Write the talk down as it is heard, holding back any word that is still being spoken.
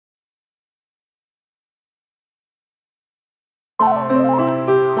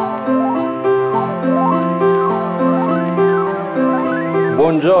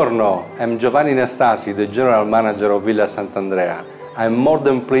Buongiorno, I'm Giovanni Nastasi, the General Manager of Villa Sant Andrea. I'm more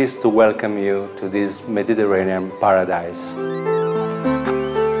than pleased to welcome you to this Mediterranean paradise.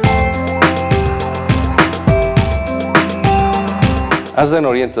 As an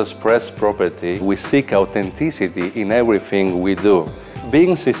Orient-Express property, we seek authenticity in everything we do.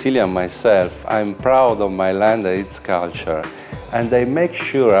 Being Sicilian myself, I'm proud of my land and its culture, and I make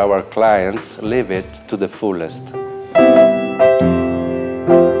sure our clients live it to the fullest.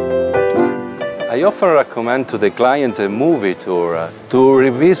 I often recommend to the client a movie tour to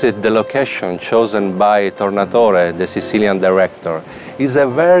revisit the location chosen by Tornatore, the Sicilian director. It's a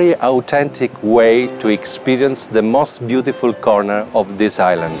very authentic way to experience the most beautiful corner of this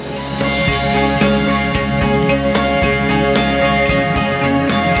island.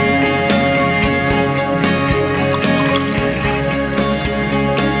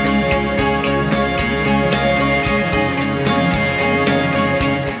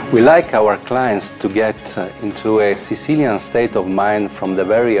 We like our clients to get into a Sicilian state of mind from the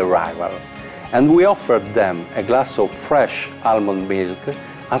very arrival, and we offer them a glass of fresh almond milk,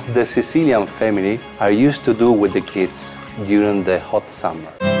 as the Sicilian family are used to do with the kids during the hot summer.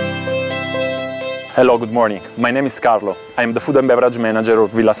 Hello, good morning. My name is Carlo. I am the food and beverage manager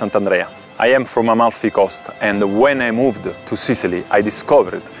of Villa Sant Andrea. I am from Amalfi Coast, and when I moved to Sicily, I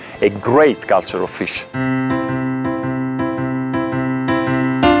discovered a great culture of fish.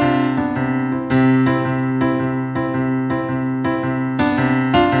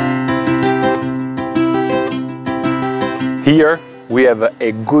 Here we have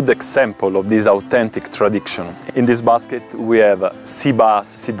a good example of this authentic tradition. In this basket we have sea bass,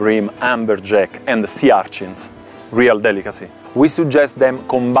 sea bream, amberjack and sea urchins, real delicacy. We suggest them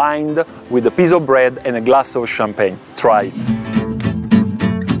combined with a piece of bread and a glass of champagne. Try it.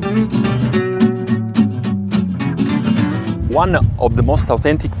 One of the most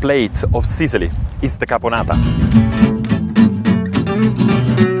authentic plates of Sicily is the caponata.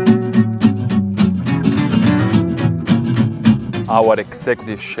 Our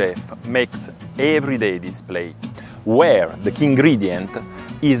executive chef makes everyday display, where the key ingredient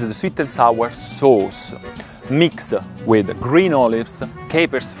is the sweet and sour sauce, mixed with green olives,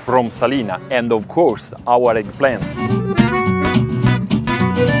 capers from Salina, and of course our eggplants.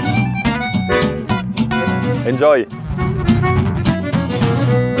 Enjoy!